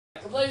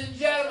Ladies and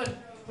gentlemen,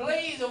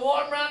 please, a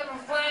warm round of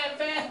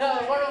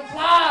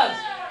applause.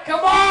 Come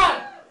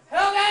on!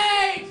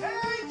 Hellgate!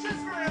 Hey, just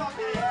for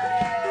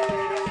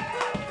Hellgate!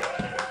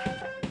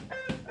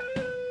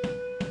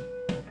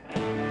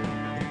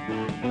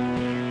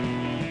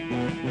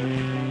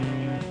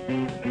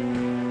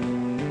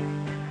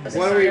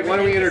 Why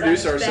don't we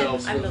introduce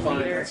ourselves? I'm the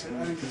leader. I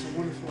think it's a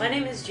wonderful. My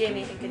name is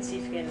Jamie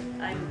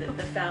Hinkensifkin. I'm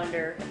the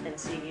founder and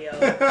CEO.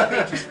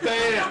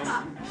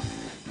 Bam!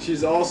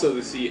 She's also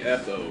the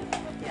CFO.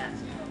 Yeah.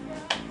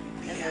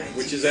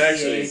 Which is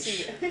actually...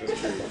 That's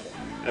true.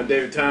 I'm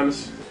David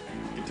Thomas,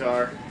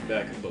 guitar,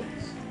 backup vocals.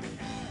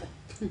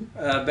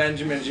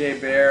 Benjamin J.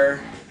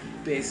 Bear,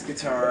 bass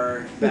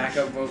guitar,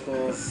 backup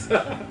vocals.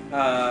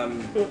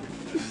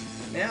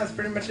 Yeah, that's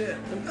pretty much it.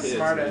 Tits,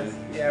 Smart ass.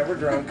 Yeah, we're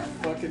drunk.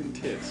 Fucking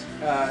tits.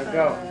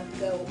 Go.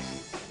 Go.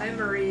 I'm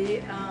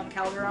Marie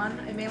Calderon.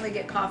 I mainly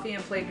get coffee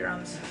and play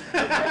drums.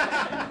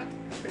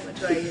 Pretty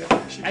much what I do.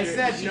 I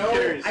said no.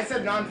 I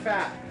said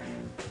non-fat.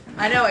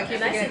 I know, I keep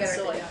And I forgetting said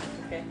that. soy.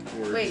 Okay.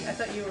 Words. Wait, I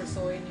thought you were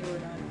soy and you were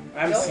not.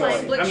 I'm Go soy.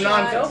 find- I'm Go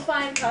non-fat.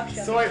 find cock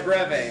shop. Soy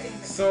breve.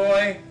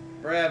 Soy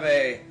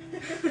breve.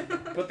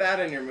 Put that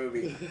in your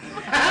movie.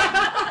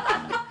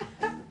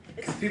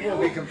 People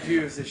will be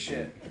confused as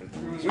shit.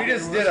 We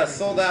just did a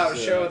sold-out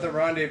show at the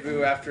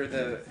Rendezvous after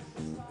the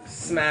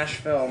smash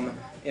film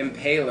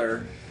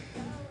Impaler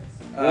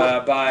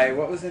by,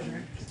 what was it?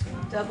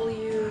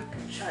 W.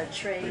 Trey.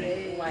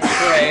 Trey. Like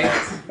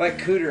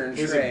Cooter and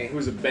Trey.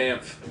 Who's a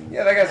Banff.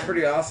 Yeah, that guy's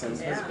pretty awesome.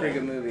 It's Yeah. a pretty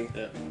good movie.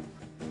 Yeah.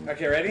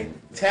 Okay, ready?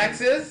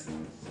 Texas,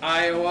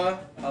 Iowa,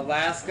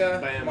 Alaska,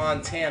 Bam.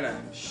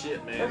 Montana.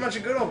 Shit, man. We're a bunch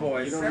of good old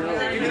boys. You don't know.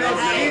 Even You though- don't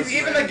know,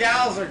 Even man. the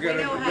gals are good,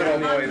 We know how good to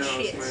old run boys.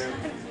 shit.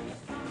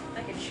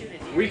 I can shoot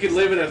it. We could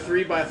live in a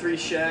 3x3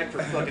 shack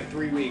for fucking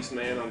 3 weeks,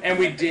 man. On, And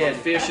we did. on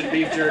fish and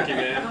beef jerky,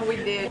 man. Oh, we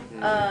did.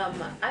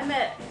 I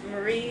met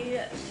Marie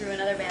through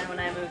another band when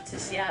I moved to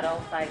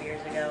Seattle 5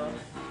 years ago,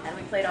 and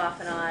we played off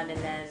and on,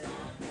 and then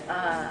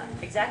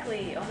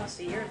exactly almost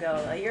a year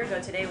ago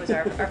today was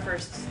our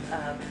first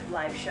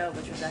live show,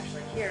 which was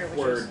actually here, which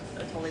was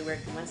a totally weird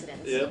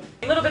coincidence. Yep.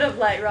 A little bit of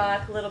light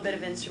rock, a little bit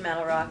of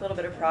instrumental rock, a little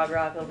bit of prog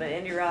rock, a little bit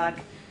of indie rock,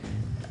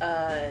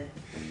 a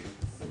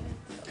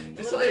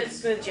little bit of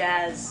smooth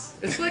jazz.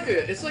 It's like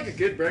a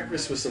good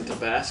breakfast with some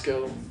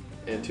Tabasco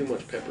and too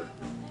much pepper.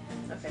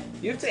 Okay.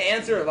 You have to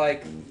answer it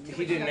like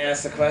he didn't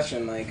ask the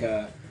question. Like,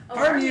 Oh,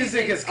 our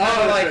music is kind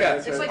Oh, of that's like right, a.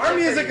 that's right. It's like Our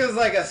music Jeopardy. is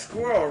like a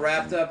squirrel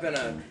wrapped up in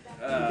a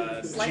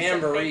Slice of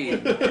jamboree.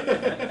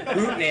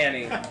 Hoot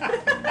nanny.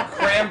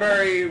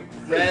 Cranberry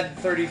red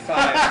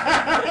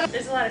 35.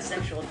 There's a lot of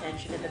sexual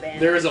tension in the band.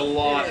 There is a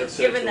lot of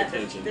sexual Given that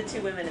tension. the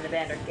two women in the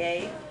band are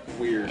gay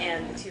Weird.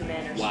 and the two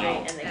men are Wow.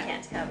 straight and they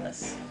can't have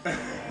us.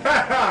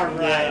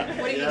 Right.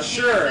 What do you Yeah. mean?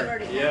 Sure. I've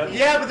already Yeah. had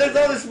Yeah, but there's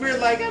all this weird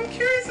like I'm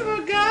curious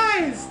about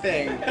guys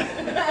thing.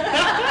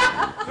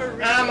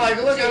 And I'm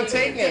like, look, I'm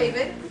taking.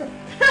 David.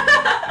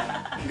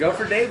 Go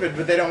for David,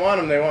 but they don't want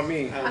him. They want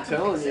me. I'm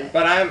telling you.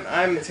 But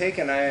I'm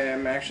taken. I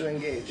am actually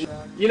engaged.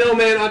 You know,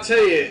 man, I'll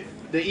tell you,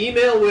 the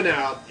email went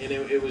out and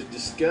it was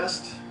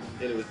discussed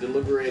and it was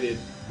deliberated.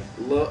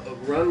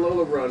 Run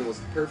Lola Run was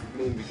the perfect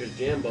movie because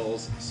Jam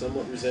Balls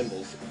somewhat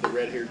resembles the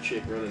red-haired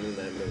chick running in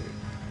that movie.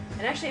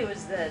 And actually, it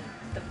was the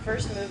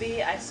first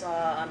movie I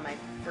saw on my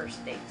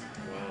first date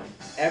Wow.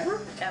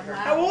 Ever? ever.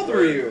 How old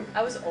were you?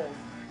 I was old.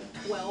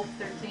 12,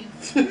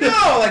 13. No,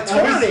 like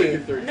Obviously 20.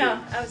 13. No,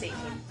 I was 18.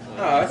 Oh,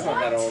 that's not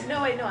that old.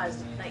 No, wait, no, I was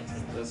 19.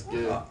 That's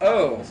good.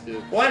 Oh. That's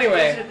good. Well,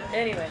 anyway.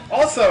 Anyway,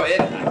 Also,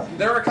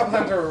 there were a couple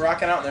times where we were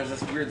rocking out and there's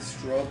this weird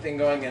strobe thing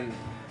going, and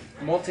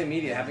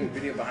multimedia, having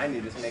video behind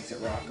you, just makes it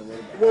rock a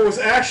little bit. What was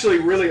actually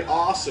really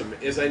awesome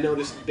is I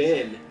noticed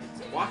Ben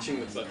watching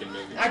the fucking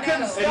movie. I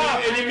couldn't know.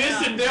 stop. And you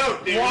missed a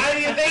note, dude. Why do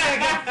you think I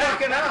kept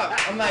fucking up?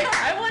 I'm like,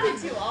 I wanted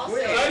to also.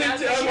 wait, I did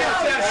too. I she watched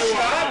got it. I watched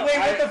shot? it. Wait,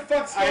 what the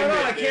fuck's I going on? I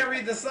admit can't it.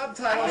 read the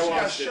subtitles. I She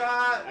got watched it.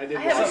 shot. I did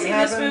I haven't watch seen it.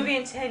 this happened? movie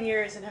in 10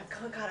 years, and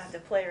God, I have to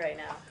play right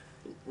now.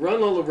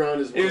 Run Lola Run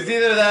is It was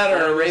either that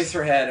or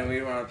Eraserhead, and we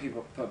didn't want to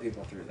put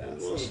people through that.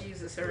 Well,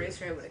 Jesus,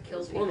 Eraserhead would have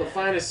killed it's me. one of the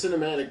finest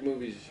cinematic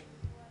movies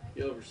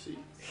you'll ever see.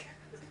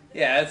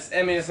 Yeah, it's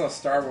no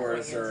Star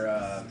Wars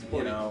or,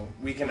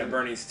 Weekend at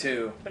Bernie's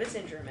 2. But it's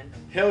in German.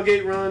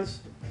 Hellgate runs,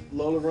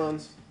 Lola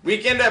runs.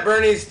 Weekend at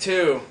Bernie's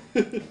 2.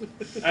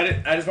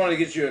 I just wanted to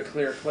get you a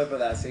clear clip of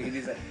that so you could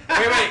use it.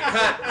 Wait,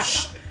 cut.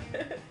 Shh.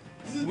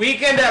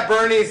 Weekend at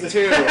Bernie's 2.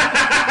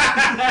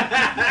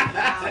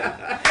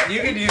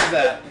 You could use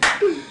that.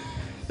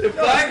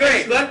 That's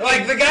great.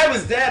 Like, the guy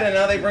was dead and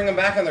now they bring him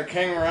back and they're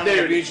carrying him around on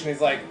the Dude. beach and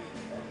he's like,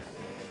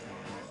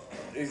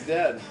 he's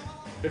dead.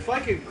 If I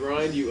could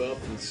grind you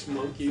up and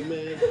smoke you,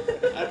 man,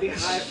 I'd be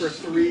high for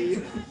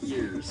 3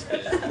 years.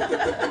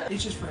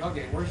 It's just for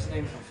Hellgate. Where's the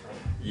name come from?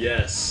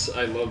 Yes,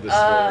 I love this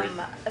story.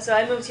 So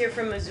I moved here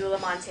from Missoula,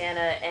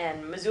 Montana,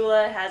 and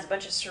Missoula has a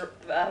bunch of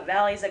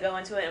valleys that go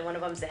into it, and one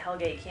of them is the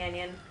Hellgate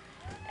Canyon.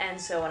 And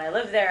so when I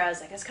lived there, I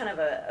was like, that's kind of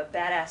a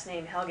badass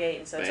name, Hellgate,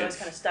 and so it's always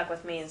kind of stuck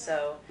with me. And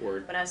so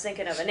Word. when I was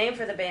thinking of a name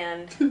for the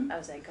band, I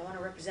was like, I want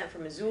to represent for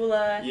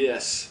Missoula.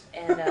 Yes.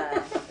 And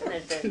then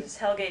there's this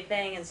Hellgate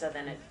thing, and so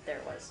then there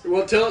it was.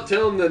 Well, tell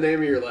them the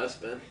name of your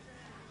last band.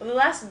 Well, the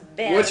last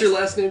band What's your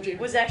last name, Jim?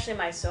 was actually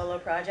my solo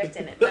project,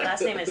 and my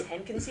last name is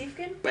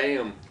Henkensiefken.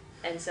 Bam.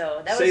 And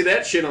so that Say was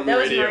that shit on the that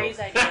radio. was Marie's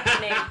idea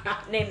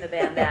to name the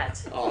band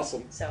that.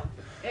 Awesome. So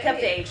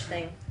kept the H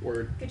thing.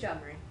 Word. Good job,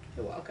 Marie.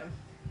 You're welcome.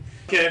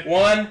 Okay.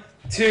 1,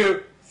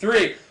 2,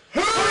 3.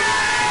 Hooray!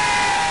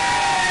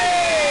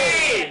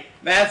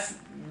 That's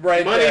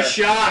right Money there.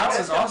 shot. That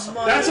was awesome.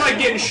 That's like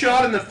getting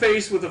shot in the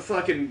face with a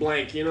fucking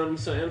blank. You know what I'm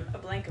saying? A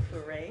blank of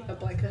hooray. A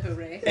blanket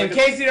hooray. In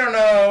case you don't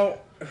know,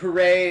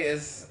 hooray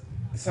is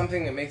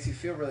something that makes you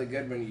feel really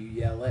good when you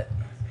yell it.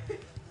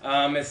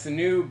 It's the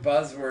new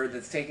buzzword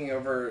that's taking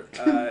over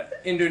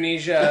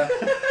Indonesia,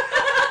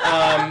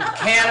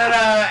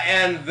 Canada,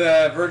 and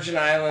the Virgin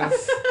Islands.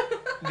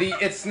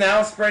 It's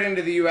now spreading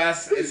to the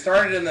U.S. It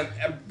started in the,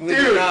 believe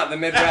it or not, the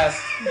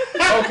Midwest.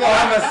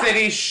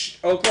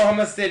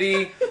 Oklahoma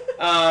City,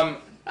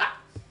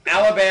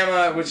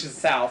 Alabama, which is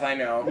south, I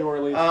know. New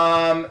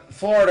Orleans.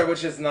 Florida,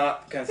 which is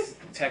not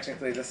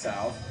technically the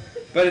south.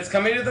 But it's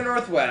coming to the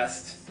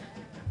Northwest.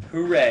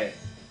 Hooray.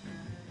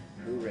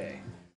 Hooray.